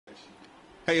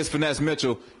Hey, it's Finesse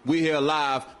Mitchell. We here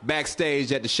live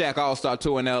backstage at the Shaq All-Star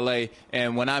Tour in L.A.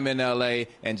 And when I'm in L.A.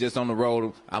 and just on the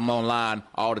road, I'm online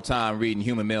all the time reading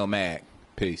Human Mill Mag.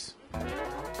 Peace.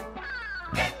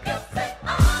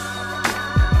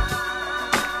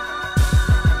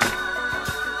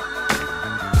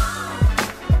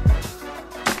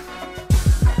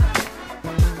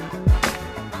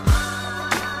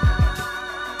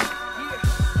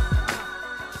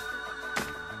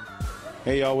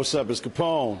 Hey y'all, what's up? It's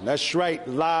Capone. That's right,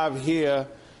 live here.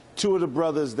 Two of the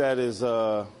brothers that is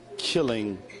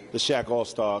killing the Shaq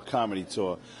All-Star Comedy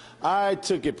Tour. I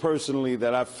took it personally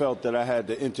that I felt that I had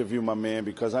to interview my man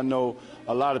because I know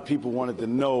a lot of people wanted to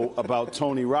know about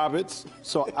Tony Roberts.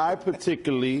 So I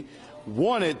particularly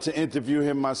wanted to interview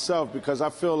him myself because I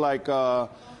feel like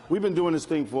we've been doing this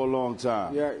thing for a long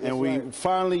time. Yeah, and we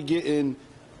finally getting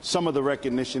some of the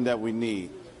recognition that we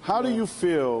need. How do you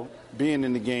feel being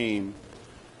in the game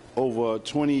over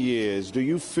 20 years? Do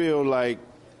you feel like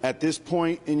at this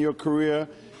point in your career,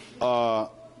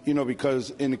 you know,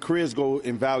 because in the careers go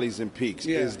in valleys and peaks,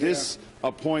 is this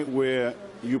a point where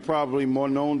you're probably more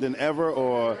known than ever,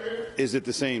 or is it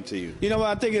the same to you? You know what,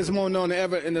 I think it's more known than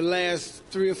ever in the last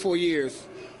 3 or 4 years.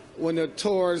 When the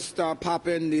tours start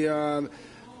popping,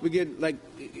 we get like,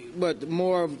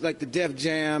 more of like the Def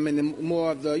Jam and then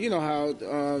more of the, you know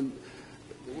how,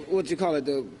 what you call it,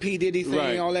 the P. Diddy thing,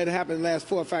 right. All that happened in the last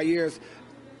 4 or 5 years.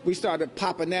 We started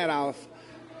popping that off.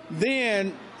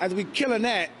 Then, as we killing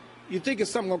that, you think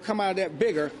it's something gonna come out of that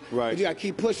bigger, right. but you gotta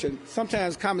keep pushing.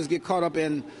 Sometimes comics get caught up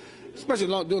in, especially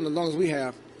doing the long as we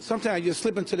have, sometimes you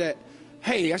slip into that,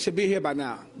 hey, I should be here by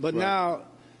now. But now,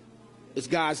 it's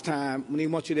God's time. When he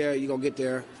wants you there, you're gonna get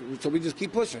there. So we just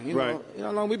keep pushing, you know? You know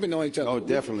how long we've been knowing each other? Oh,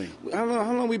 definitely. I don't know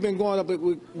how long we've been going up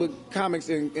with comics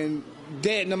and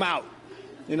deading them out.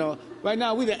 You know, right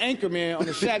now we the anchor man on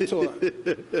the Shaq tour.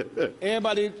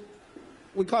 Everybody,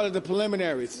 we call it the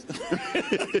preliminaries.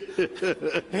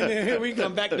 And then here we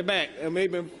come back to back, and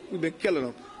we've been killing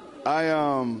them.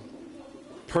 I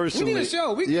personally, we need a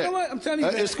show. You know what? I'm telling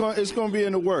you, man. It's going to be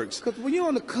in the works. Because when you're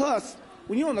on the cusp,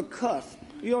 you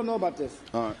don't know about this.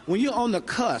 When you're on the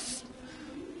cusp,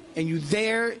 and you're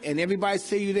there, and everybody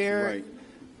say you're there,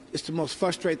 it's the most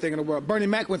frustrating thing in the world. Bernie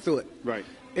Mac went through it. Right.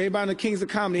 Everybody in the Kings of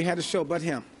Comedy had a show but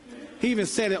him. He even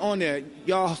said it on there.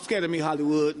 Y'all scared of me,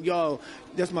 Hollywood. Y'all,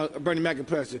 that's my Bernie Mac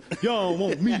impression. Y'all don't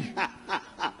want me.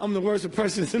 I'm the worst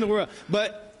impressionist in the world.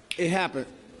 But it happened.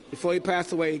 Before he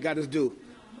passed away, he got his due.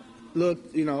 Look,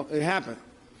 you know, it happened.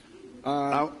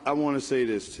 I want to say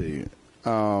this to you.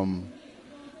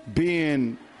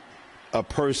 Being a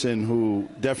person who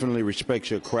definitely respects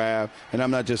your craft, and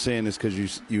I'm not just saying this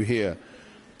because you here.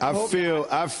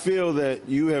 I feel that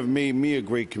you have made me a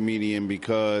great comedian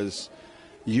because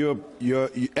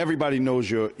everybody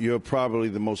knows you're probably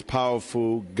the most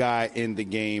powerful guy in the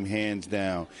game, hands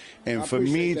down. And for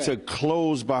me to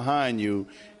close behind you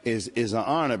is an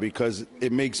honor because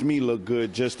it makes me look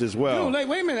good just as well. Dude, like,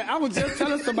 wait a minute. I was just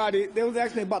telling somebody, they was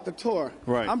asking me about the tour.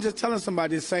 Right. I'm just telling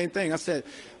somebody the same thing. I said,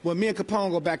 when me and Capone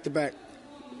go back to back,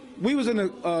 we was on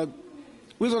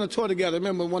a tour together.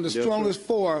 Remember, one of the strongest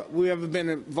four we ever been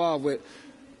involved with.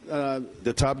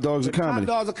 The Top Dogs of Comedy.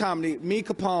 Top Dogs of Comedy. Me,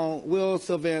 Capone, Will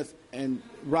Sylvester, and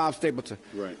Rob Stapleton.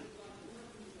 Right.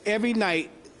 Every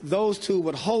night, those two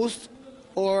would host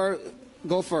or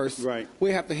go first. Right.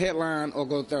 We have to headline or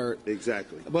go third.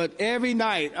 Exactly. But every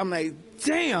night, I'm like,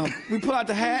 damn. We pull out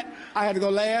the hat. I had to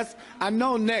go last. I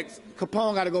know next,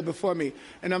 Capone got to go before me.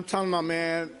 And I'm telling my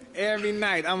man, every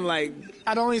night, I'm like,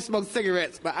 I don't even smoke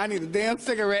cigarettes, but I need a damn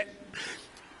cigarette.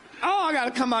 Oh, I got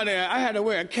to come out there. I had to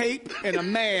wear a cape and a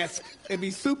mask and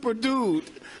be super dude.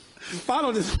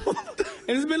 Follow this.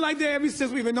 And it's been like that ever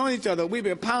since we've been knowing each other. We've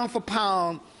been pound for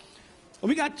pound. And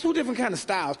we got two different kind of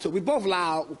styles, too. We both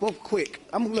loud, we're both quick.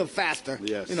 I'm a little faster.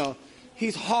 Yes. You know,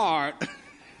 he's hard.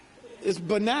 It's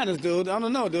bananas, dude. I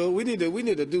don't know, dude. We need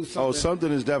to do something. Oh, something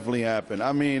has definitely happened.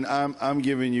 I mean, I'm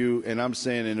giving you, and I'm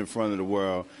saying it in front of the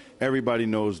world. Everybody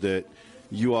knows that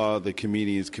you are the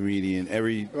comedian's comedian.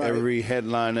 Every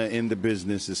headliner in the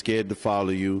business is scared to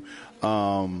follow you.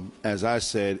 As I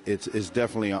said, it's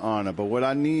definitely an honor. But what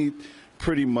I need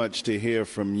pretty much to hear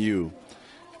from you,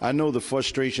 I know the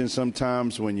frustration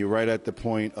sometimes when you're right at the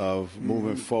point of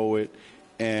moving forward.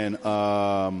 And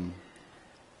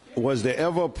was there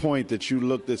ever a point that you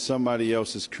looked at somebody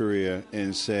else's career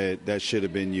and said, that should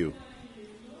have been you?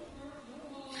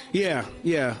 Yeah,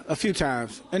 a few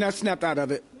times. And I snapped out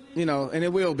of it, you know, and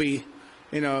it will be,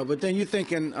 you know. But then you're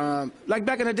thinking, like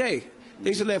back in the day, they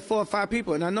used to let 4 or 5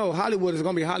 people, and I know Hollywood is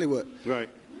going to be Hollywood. Right.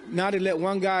 Now they let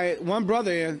one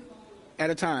brother in at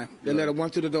a time. They let him one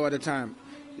through the door at a time.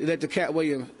 They let the Cat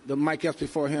Williams, the Mike Epps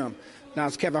before him. Now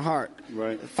it's Kevin Hart.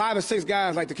 Right. 5 or 6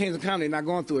 guys like the Kings of Comedy not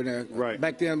going through it there. Right.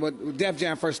 Back then, when Def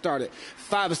Jam first started,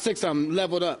 5 or 6 of them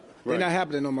leveled up. Right. They're not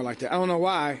happening no more like that. I don't know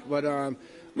why, but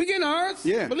we getting ours.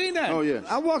 Yeah. Believe that. Oh, yeah.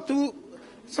 I walk through.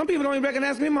 Some people don't even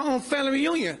recognize me in my own family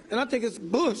reunion, and I think it's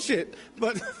bullshit.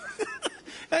 But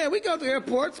hey, we go to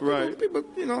airports. Right. People,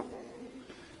 you know,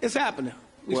 it's happening.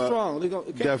 We're strong.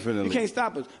 Definitely. You can't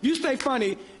stop us. If you stay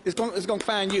funny, it's gonna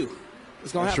find you.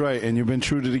 It's gonna That's happen. right, and you've been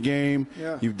true to the game.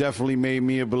 Yeah. You've definitely made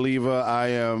me a believer. I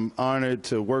am honored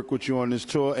to work with you on this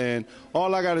tour, and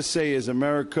all I got to say is,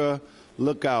 America,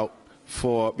 look out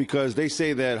because they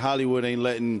say that Hollywood ain't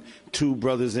letting 2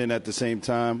 brothers in at the same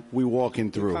time. We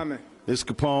walking through. Coming. It's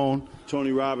Capone,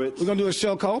 Tony Roberts. We're gonna do a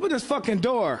show called "Open This Fucking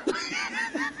Door."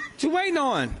 What you waiting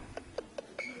on?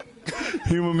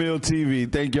 Humor Mill TV.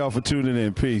 Thank y'all for tuning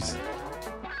in. Peace.